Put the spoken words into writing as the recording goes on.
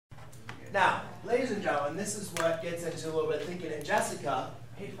Now, ladies and gentlemen, this is what gets into a little bit of thinking. And Jessica,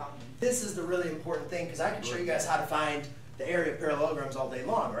 this is the really important thing, because I can show you guys how to find the area of parallelograms all day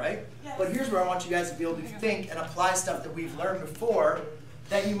long, right? Yes. But here's where I want you guys to be able to think and apply stuff that we've learned before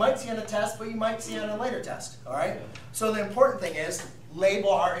that you might see on a test, but you might see on a later test, all right? So the important thing is label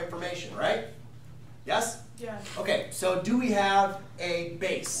our information, right? Yes? Yes. Okay, so do we have a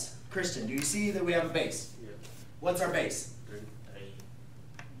base? Kristen, do you see that we have a base? Yeah. What's our base?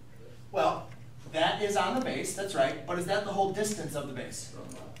 Well, that is on the base, that's right, but is that the whole distance of the base?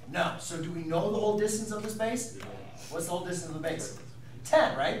 No. So do we know the whole distance of this base? What's the whole distance of the base?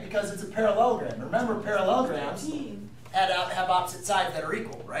 10, right? Because it's a parallelogram. Remember, parallelograms have opposite sides that are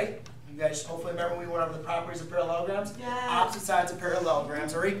equal, right? You guys hopefully remember we went over the properties of parallelograms? Yes. Opposite sides of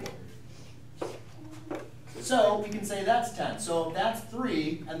parallelograms are equal. So we can say that's 10. So if that's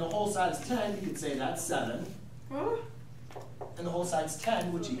 3 and the whole side is 10, you could say that's 7. Huh? And the whole side's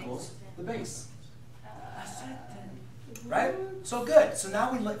 10, which equals the base. I said 10. Right? So good. So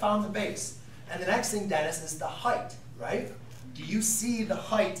now we found the base. And the next thing, Dennis, is the height, right? Do you see the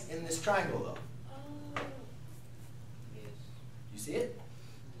height in this triangle, though? You see it?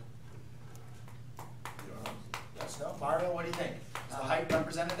 Yes, no? Mario, what do you think? Is the height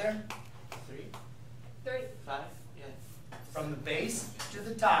represented there? 3, 5, yeah. From the base to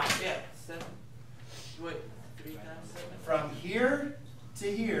the top. Yeah, 7. Wait, 3 times 7? From here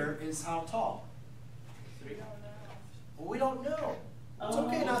to here is how tall? 3. Well, we don't know. It's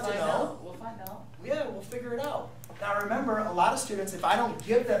okay We'll not to find know. out. We'll find out. Yeah, we'll figure it out. Now remember, a lot of students, if I don't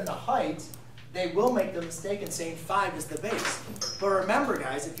give them the height, they will make the mistake in saying 5 is the base. But remember,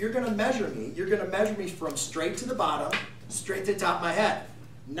 guys, if you're going to measure me, you're going to measure me from straight to the bottom, straight to the top of my head.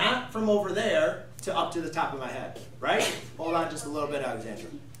 Not from over there to up to the top of my head, right? Hold on just a little bit,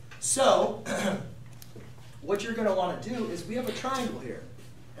 Alexandra. So, what you're going to want to do is we have a triangle here.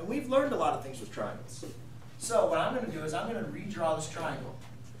 And we've learned a lot of things with triangles. So what I'm going to do is I'm going to redraw this triangle.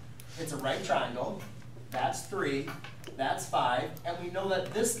 It's a right triangle. That's 3. That's 5. And we know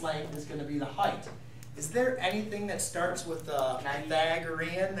that this length is going to be the height. Is there anything that starts with the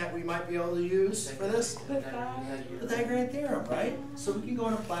Pythagorean that we might be able to use for this? Pythagorean theorem, right? So we can go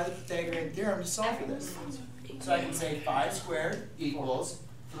and apply the Pythagorean theorem to solve for this. So I can say 5 squared equals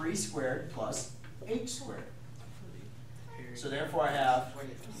 3 squared plus h squared. So therefore I have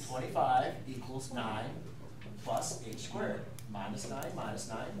 25 equals 9 plus h squared. Minus 9, minus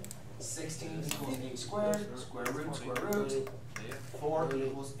 9. 16 equals h squared. Square root. 4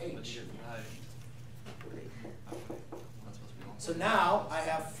 equals h. So now I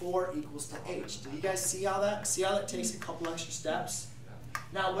have 4 equals to h. Did you guys see how that? See how that takes a couple extra steps?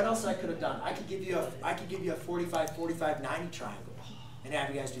 Now what else I could have done? I could give you a 45, 45, 90 triangle and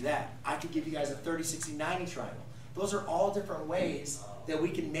have you guys do that. I could give you guys a 30, 60, 90 triangle. Those are all different ways that we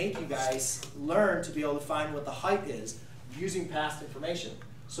can make you guys learn to be able to find what the height is using past information.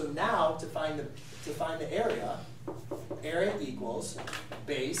 So now to find the area equals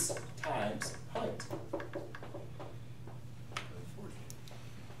base times height.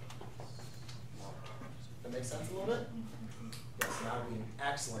 That makes sense a little bit? Yes, now would be an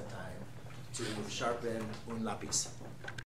excellent time to sharpen un lápiz.